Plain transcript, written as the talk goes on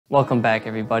Welcome back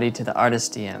everybody to the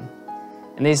Artist DM.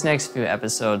 In these next few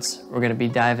episodes, we're going to be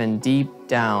diving deep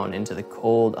down into the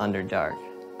cold Underdark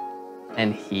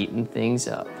and heating things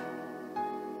up.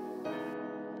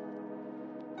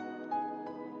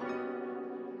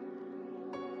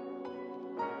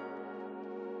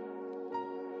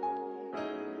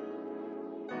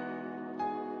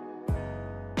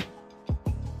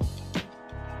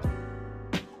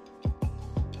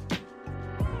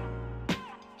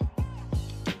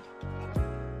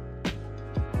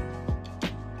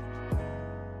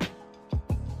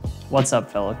 What's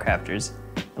up, fellow crafters?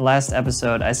 In the last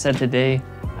episode, I said today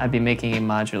I'd be making a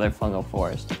modular fungal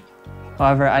forest.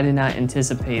 However, I did not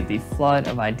anticipate the flood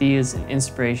of ideas and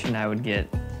inspiration I would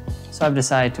get, so I've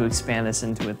decided to expand this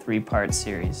into a 3-part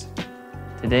series.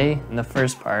 Today, in the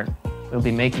first part, we'll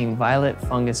be making violet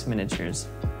fungus miniatures.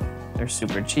 They're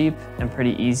super cheap and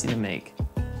pretty easy to make.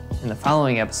 In the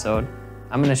following episode,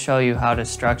 I'm going to show you how to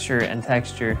structure and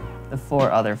texture the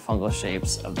 4 other fungal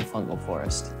shapes of the fungal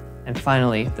forest. And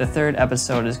finally, the 3rd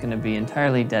episode is going to be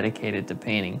entirely dedicated to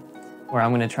painting, where I'm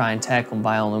going to try and tackle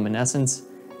bioluminescence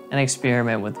and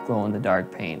experiment with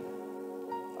glow-in-the-dark paint.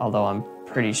 Although I'm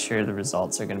pretty sure the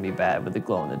results are going to be bad with the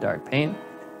glow-in-the-dark paint,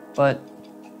 but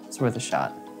it's worth a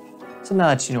shot. So now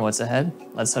that you know what's ahead,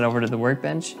 let's head over to the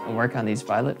workbench and work on these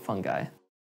violet fungi.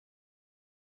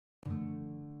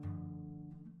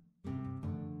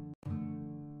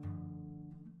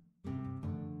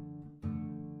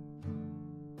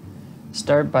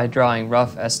 Start by drawing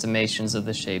rough estimations of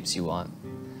the shapes you want.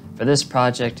 For this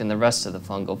project and the rest of the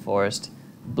fungal forest,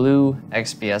 blue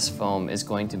XPS foam is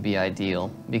going to be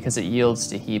ideal because it yields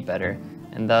to heat better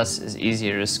and thus is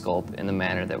easier to sculpt in the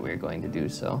manner that we're going to do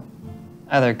so.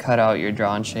 Either cut out your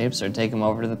drawn shapes or take them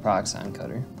over to the Proxxon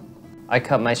cutter. I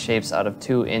cut my shapes out of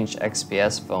 2-inch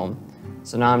XPS foam,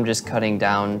 so now I'm just cutting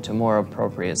down to more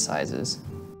appropriate sizes.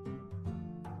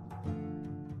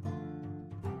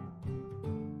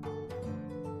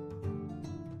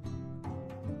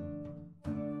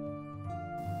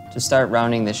 To start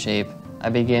rounding the shape, I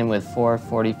begin with 4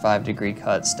 45-degree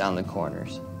cuts down the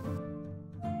corners.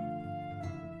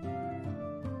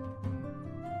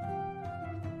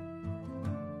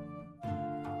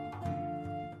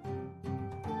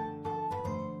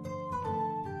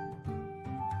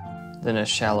 Then a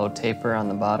shallow taper on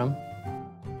the bottom.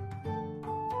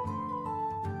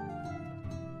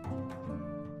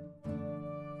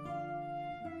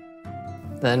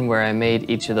 Then where I made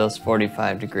each of those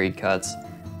 45-degree cuts,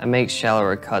 I make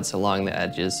shallower cuts along the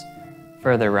edges,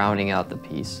 further rounding out the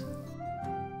piece.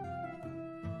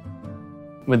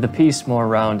 With the piece more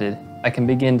rounded, I can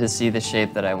begin to see the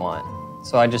shape that I want,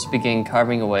 so I just begin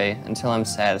carving away until I'm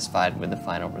satisfied with the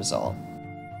final result.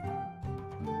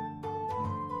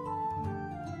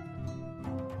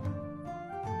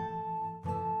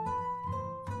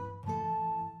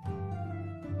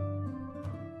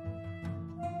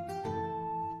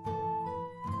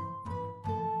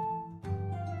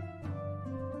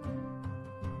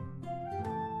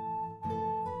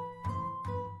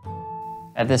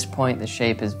 At this point, the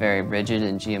shape is very rigid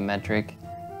and geometric,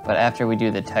 but after we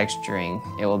do the texturing,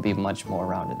 it will be much more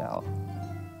rounded out.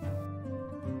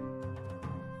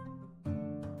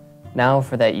 Now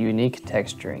for that unique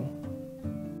texturing.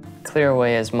 Clear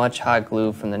away as much hot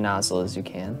glue from the nozzle as you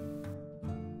can.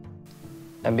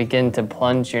 And begin to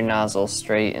plunge your nozzle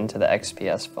straight into the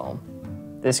XPS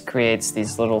foam. This creates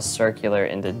these little circular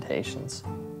indentations.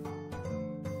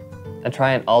 I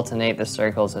try and alternate the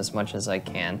circles as much as I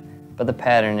can, but the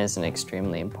pattern isn't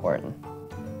extremely important.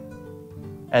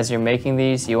 As you're making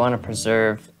these, you want to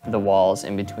preserve the walls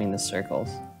in between the circles.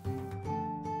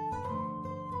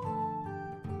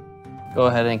 Go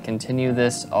ahead and continue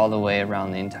this all the way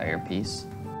around the entire piece.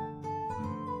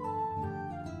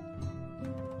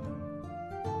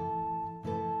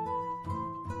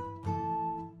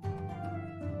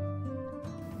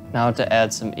 Now to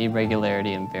add some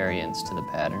irregularity and variance to the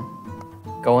pattern.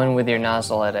 Go in with your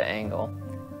nozzle at an angle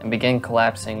and begin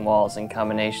collapsing walls in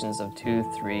combinations of 2,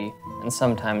 3, and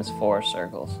sometimes 4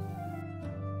 circles.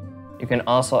 You can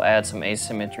also add some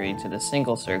asymmetry to the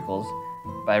single circles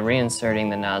by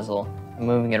reinserting the nozzle and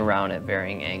moving it around at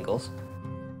varying angles.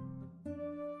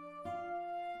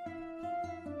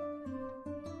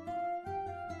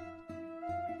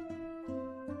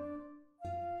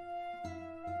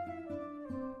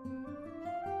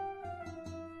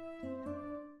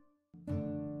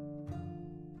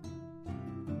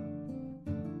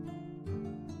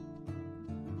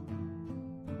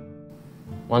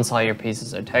 Once all your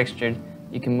pieces are textured,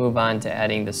 you can move on to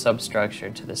adding the substructure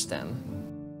to the stem.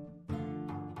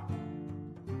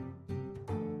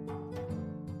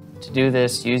 To To do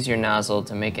this, use your nozzle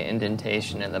to make an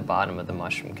indentation in the bottom of the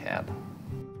mushroom cap.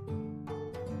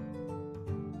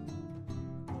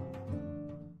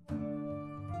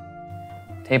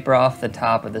 Taper off the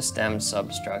top of the stem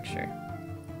substructure.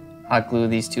 Hot glue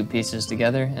these two pieces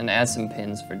together and add some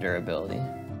pins for durability.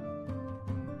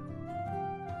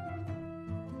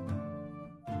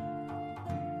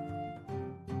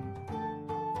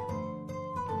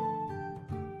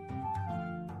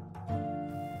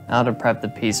 Now to prep the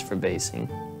piece for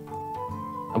basing.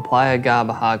 Apply a gob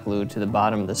of hot glue to the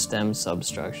bottom of the stem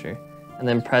substructure and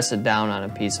then press it down on a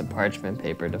piece of parchment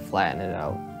paper to flatten it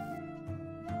out.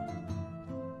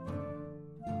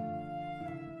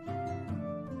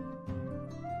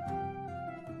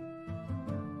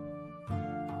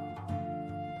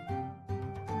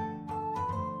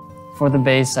 For the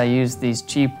base, I used these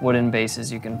cheap wooden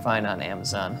bases you can find on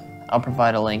Amazon. I'll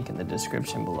provide a link in the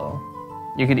description below.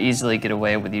 You could easily get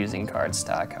away with using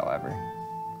cardstock, however.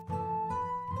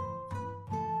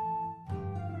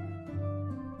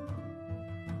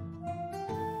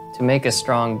 To make a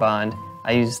strong bond,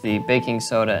 I use the baking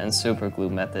soda and super glue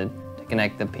method to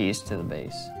connect the piece to the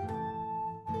base.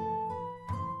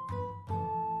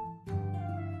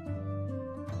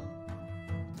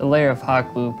 The layer of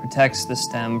hot glue protects the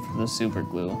stem from the super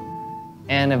glue,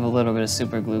 and if a little bit of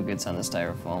super glue gets on the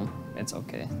styrofoam, it's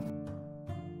okay.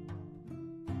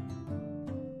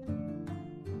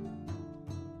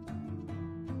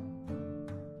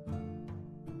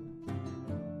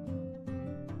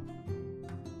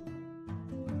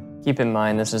 Keep in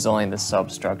mind this is only the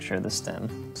substructure of the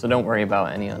stem, so don't worry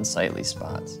about any unsightly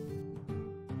spots.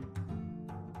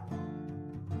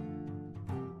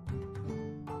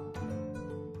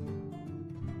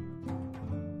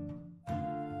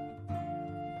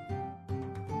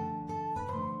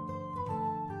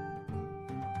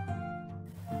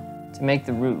 To make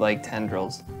the root-like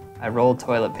tendrils, I roll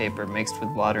toilet paper mixed with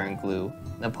water and glue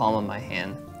in the palm of my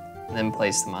hand, and then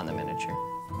place them on the miniature.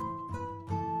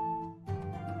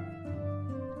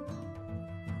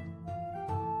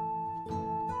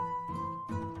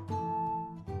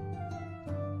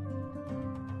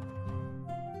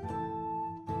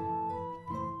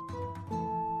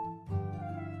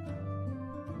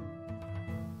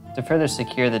 To further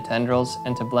secure the tendrils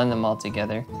and to blend them all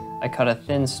together, I cut a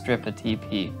thin strip of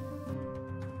TP.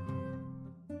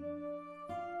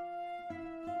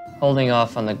 Holding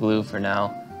off on the glue for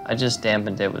now, I just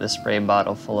dampened it with a spray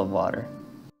bottle full of water.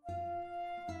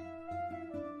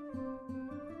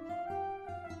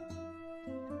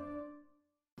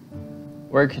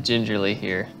 Work gingerly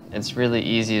here. It's really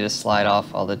easy to slide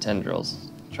off all the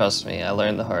tendrils. Trust me, I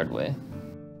learned the hard way.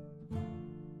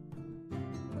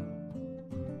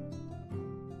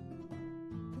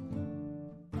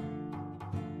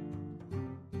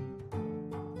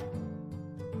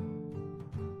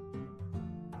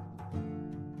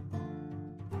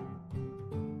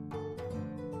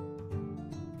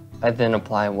 I then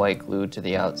apply white glue to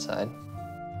the outside.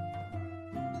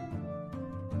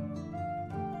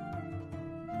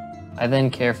 I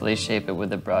then carefully shape it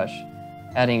with a brush,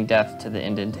 adding depth to the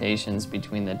indentations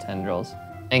between the tendrils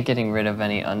and getting rid of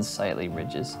any unsightly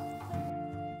ridges.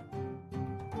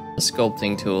 The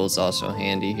sculpting tool is also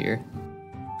handy here.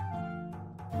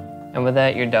 And with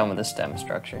that, you're done with the stem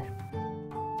structure.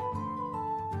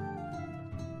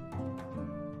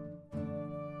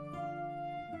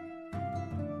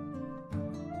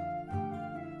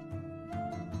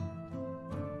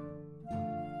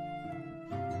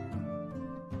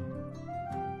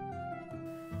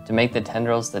 To make the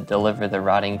tendrils that deliver the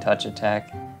rotting touch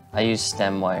attack, I use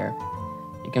stem wire.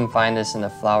 You can find this in the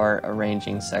flower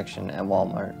arranging section at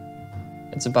Walmart.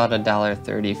 It's about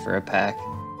 $1.30 for a pack.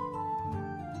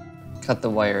 Cut the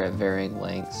wire at varying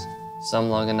lengths, some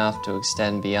long enough to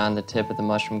extend beyond the tip of the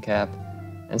mushroom cap,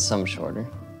 and some shorter.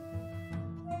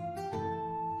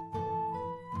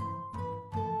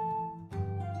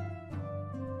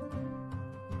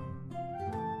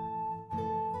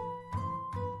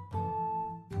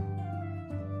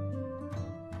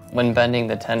 When bending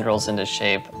the tendrils into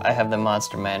shape, I have the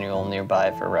monster manual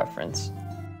nearby for reference.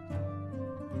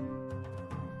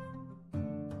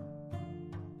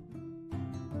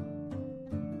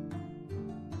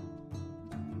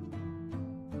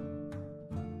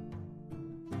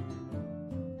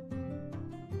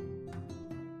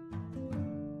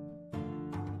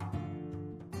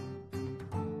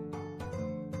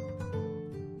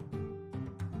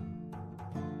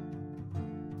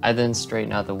 I then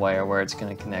straighten out the wire where it's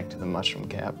going to connect to the mushroom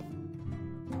cap.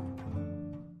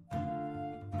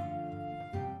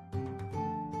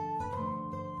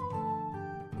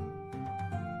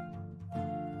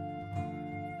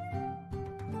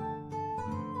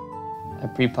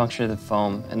 pre-puncture the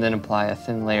foam and then apply a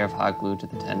thin layer of hot glue to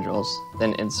the tendrils,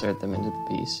 then insert them into the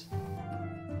piece.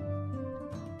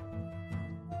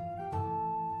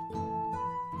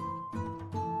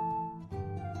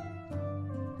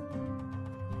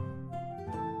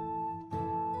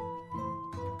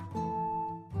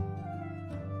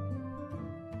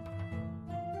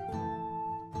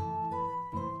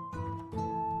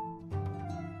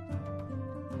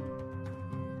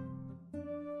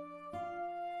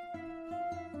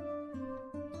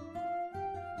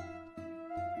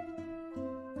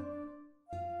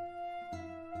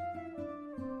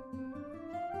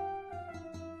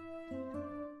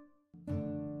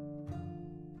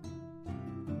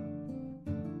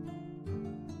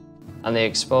 On the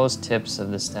exposed tips of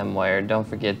the stem wire, don't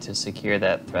forget to secure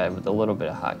that thread with a little bit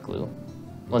of hot glue.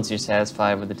 Once you're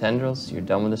satisfied with the tendrils, you're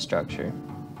done with the structure.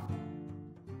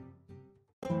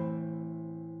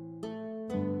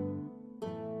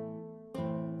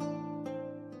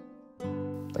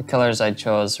 The colors I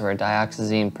chose were a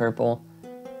dioxazine purple,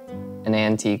 an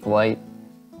antique white,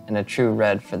 and a true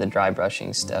red for the dry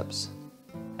brushing steps.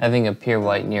 Having a pure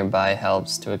white nearby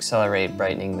helps to accelerate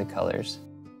brightening the colors.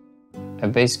 I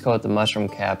base coat the mushroom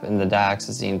cap in the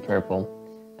dioxazine purple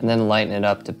and then lighten it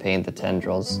up to paint the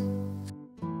tendrils.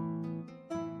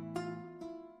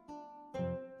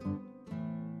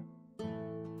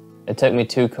 It took me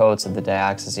 2 coats of the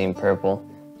dioxazine purple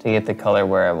to get the color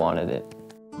where I wanted it.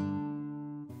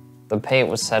 The paint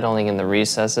was settling in the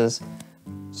recesses,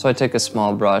 so I took a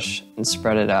small brush and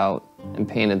spread it out and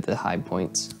painted the high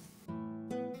points.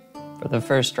 For the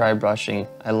first dry brushing,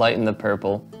 I lightened the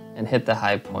purple and hit the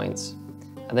high points.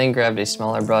 I then grabbed a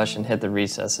smaller brush and hit the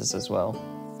recesses as well.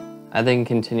 I then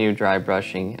continued dry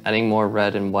brushing, adding more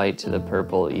red and white to the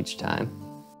purple each time.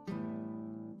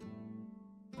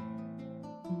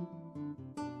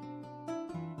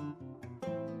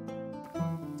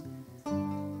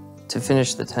 To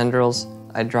finish the tendrils,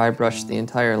 I dry brushed the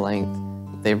entire length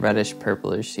with a reddish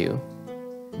purplish hue.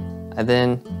 I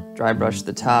then dry brushed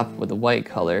the top with a white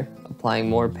color, applying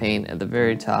more paint at the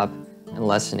very top and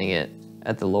lessening it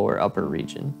at the lower upper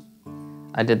region.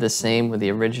 I did the same with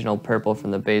the original purple from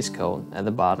the base coat at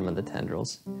the bottom of the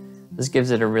tendrils. This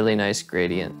gives it a really nice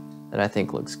gradient that I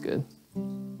think looks good.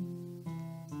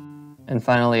 And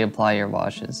finally, apply your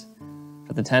washes.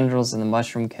 For the tendrils and the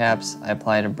mushroom caps, I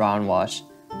applied a brown wash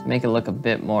to make it look a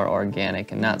bit more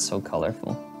organic and not so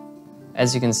colorful.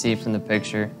 As you can see from the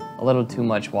picture, a little too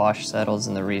much wash settles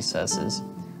in the recesses,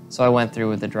 so I went through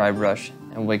with a dry brush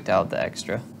and wicked out the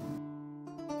extra.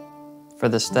 For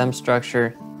the stem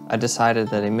structure, I decided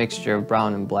that a mixture of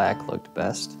brown and black looked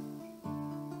best.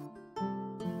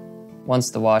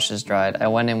 Once the wash is dried, I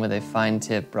went in with a fine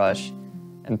tip brush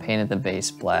and painted the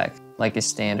base black, like a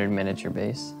standard miniature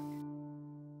base.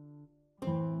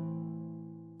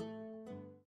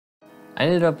 I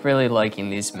ended up really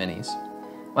liking these minis.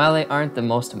 While they aren't the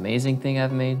most amazing thing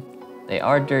I've made, they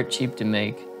are dirt cheap to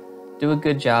make, do a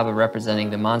good job of representing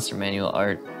the Monster Manual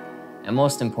art, and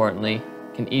most importantly,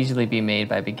 can easily be made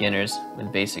by beginners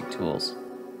with basic tools.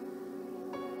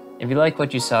 If you like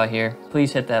what you saw here,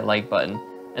 please hit that like button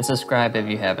and subscribe if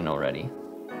you haven't already.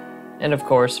 And of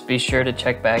course, be sure to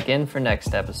check back in for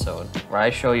next episode, where I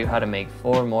show you how to make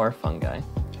 4 more fungi.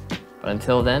 But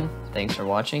until then, thanks for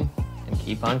watching and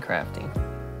keep on crafting.